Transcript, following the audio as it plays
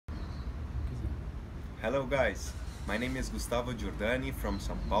Hello guys, my name is Gustavo Giordani from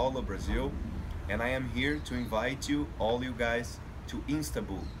São Paulo, Brazil, and I am here to invite you, all you guys, to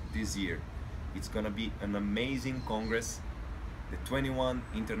Istanbul this year. It's gonna be an amazing congress, the 21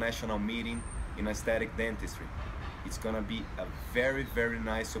 International Meeting in Aesthetic Dentistry. It's gonna be a very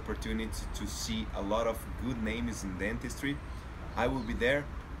nice opportunity to see a lot of good names in dentistry. I will be there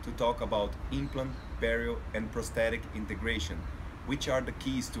to talk about implant, perio, and prosthetic integration, which are the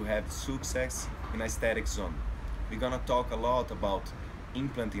keys to have success in aesthetic zone. We're gonna talk a lot about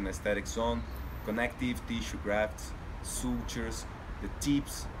implant in aesthetic zone, connective tissue grafts, sutures, the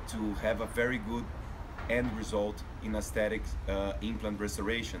tips to have a very good end result in aesthetic implant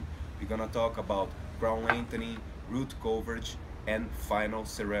restoration. We're gonna talk about crown lengthening, root coverage, and final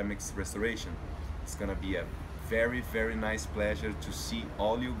ceramics restoration. It's gonna be a very nice pleasure to see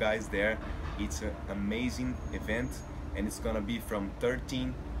all you guys there. It's an amazing event, and it's gonna be from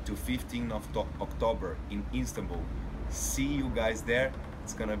 13 to 15 of October in Istanbul. See you guys there.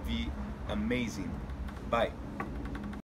 It's gonna be amazing. Bye.